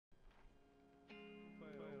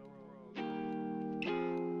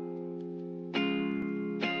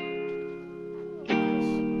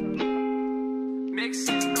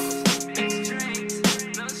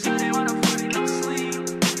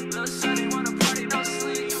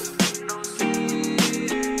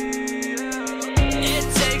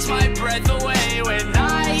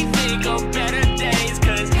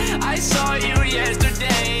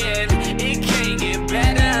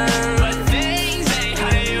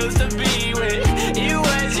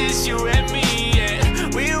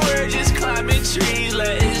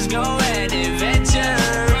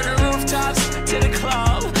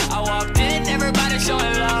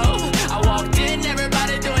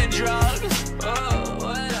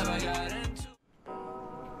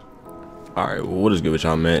Alright, well, what is good with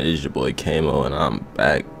y'all, man? It's your boy Kamo, and I'm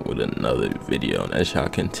back with another video. And as y'all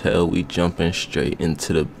can tell, we jumping straight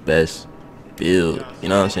into the best build. You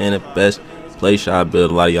know what I'm saying? The best Playshot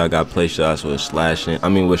build. A lot of y'all got Playshots with slashing,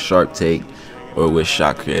 with sharp take, or with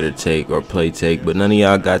shot creator take, or play take. But none of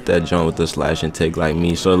y'all got that jump with the slashing take like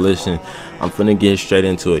me. So listen, I'm finna get straight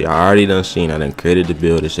into it. Y'all already done seen I done created the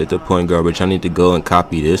build. It's at the point guard, but y'all need to go and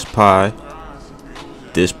copy this pie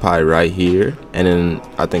right here, and then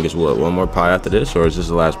I think it's what, one more pie after this, or is this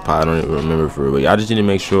the last pie? I don't even remember for real. But y'all just need to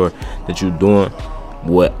make sure that you're doing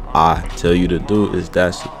what I tell you to do. Is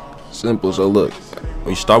that simple. So look,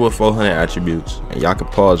 we start with 400 attributes, and y'all can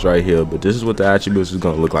pause right here, but this is what the attributes is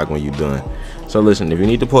gonna look like when you're done. So listen, if you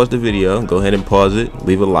need to pause the video, go ahead and pause it,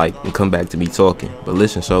 leave a like, and come back to me talking. But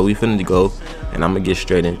listen, so we finna go, and I'm gonna get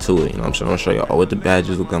straight into it. You know what I'm saying? I'm gonna show y'all what the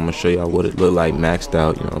badges look. I'm gonna show y'all what it look like maxed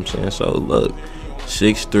out. You know what I'm saying? So look,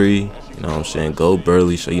 6'3", you know what I'm saying, go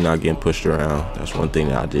burly so you're not getting pushed around. That's one thing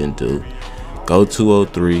that I didn't do. Go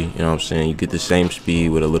 203, you know what I'm saying, you get the same speed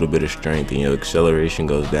with a little bit of strength, and your acceleration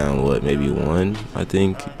goes down, what, maybe 1, I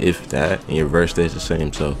think, if that, and your verse stays the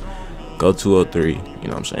same. So go 203, you know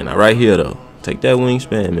what I'm saying. Now right here though, take that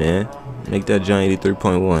wingspan, man, make that giant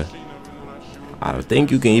 83.1. I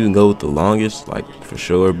think you can even go with the longest, like, for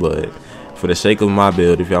sure, but for the sake of my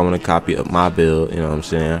build, if y'all want to copy up my build, you know what I'm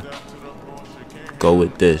saying, go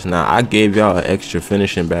with this. Now I gave y'all an extra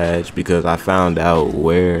finishing badge because I found out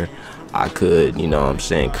where I could, you know what I'm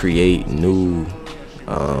saying, create new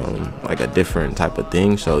like a different type of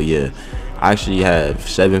thing. So yeah, I actually have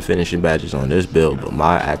 7 finishing badges on this build, but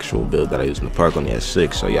my actual build that I use in the park only has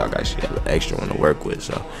 6, so y'all actually have an extra one to work with.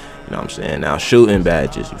 So you know what I'm saying. Now shooting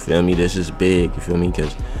badges, you feel me, this is big, you feel me,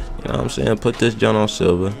 because you know what I'm saying, put this John on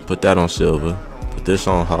silver, put that on silver, put this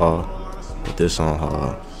on hall, put this on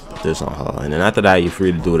hall, this on her, and then after that you're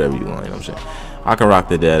free to do whatever you want. You know what I'm saying, I can rock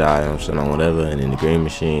the dead eye, you know what I'm saying, on whatever, and then the green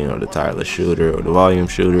machine or the tireless shooter or the volume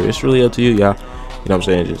shooter. It's really up to you, y'all. You know what I'm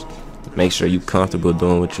saying, just make sure you're comfortable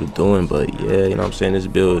doing what you're doing. But yeah, you know what I'm saying, this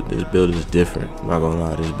build is different. I'm not gonna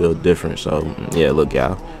lie, this build different. So yeah, look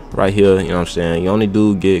y'all, right here, you know what I'm saying, you only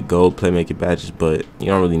do get gold playmaking badges, but you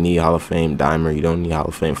don't really need Hall of Fame dimer, you don't need Hall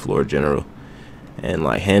of Fame floor general. And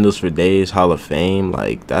like handles for days, Hall of Fame,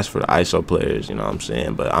 like that's for the ISO players, you know what I'm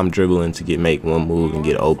saying. But I'm dribbling to make one move and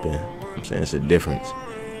get open. You know what I'm saying, it's a difference.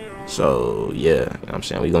 So yeah, you know what I'm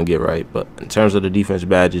saying, we gonna get right. But in terms of the defense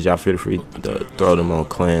badges, y'all feel free to throw them on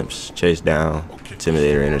clamps, chase down,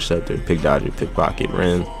 intimidator, interceptor, pick dodger, pickpocket,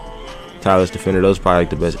 rim, tireless defender. Those probably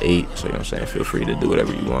like the best 8. So you know what I'm saying, feel free to do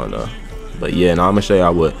whatever you want. But yeah, now I'm gonna show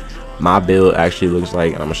y'all what my build actually looks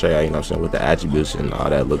like, and I'm gonna show y'all, you know what I'm saying, what the attributes and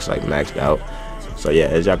all that looks like maxed out. So yeah,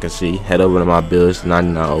 as y'all can see, head over to my build. It's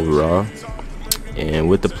 99 overall, and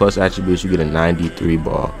with the plus attributes you get a 93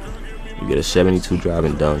 ball, you get a 72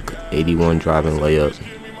 driving dunk, 81 driving layup,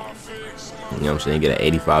 you know what I'm saying, you get an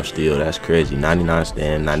 85 steal. That's crazy. 99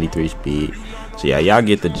 stand, 93 speed. So yeah, y'all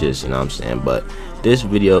get the gist, you know what I'm saying. But this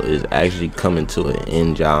video is actually coming to an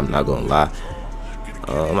end, y'all, I'm not gonna lie.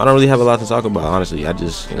 I don't really have a lot to talk about, honestly. I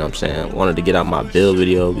just, you know what I'm saying, wanted to get out my build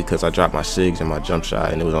video because I dropped my SIGs and my jump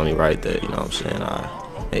shot, and it was only right that, you know what I'm saying,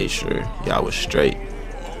 I made sure y'all was straight.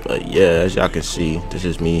 But yeah, as y'all can see, this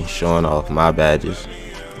is me showing off my badges,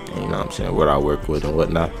 and, you know what I'm saying, what I work with and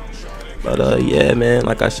whatnot. But yeah, man,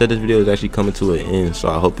 like I said, this video is actually coming to an end, so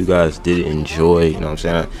I hope you guys did enjoy, you know what I'm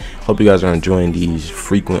saying. I hope you guys are enjoying these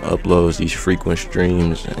frequent uploads, these frequent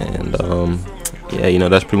streams, and yeah, you know,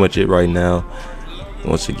 that's pretty much it right now.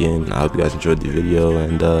 Once again, I hope you guys enjoyed the video,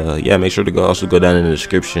 and yeah, make sure to also go down in the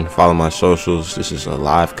description, follow my socials. This is a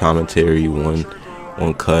live commentary, one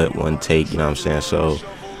cut, one take, you know what I'm saying. So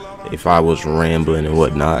if I was rambling and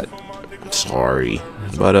whatnot, sorry.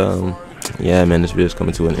 But yeah, man, this video is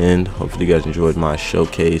coming to an end. Hopefully you guys enjoyed my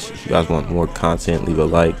showcase. If you guys want more content, leave a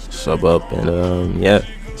like, sub up, and yeah,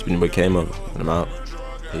 it's been your boy Kamo, and I'm out.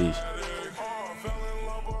 Peace.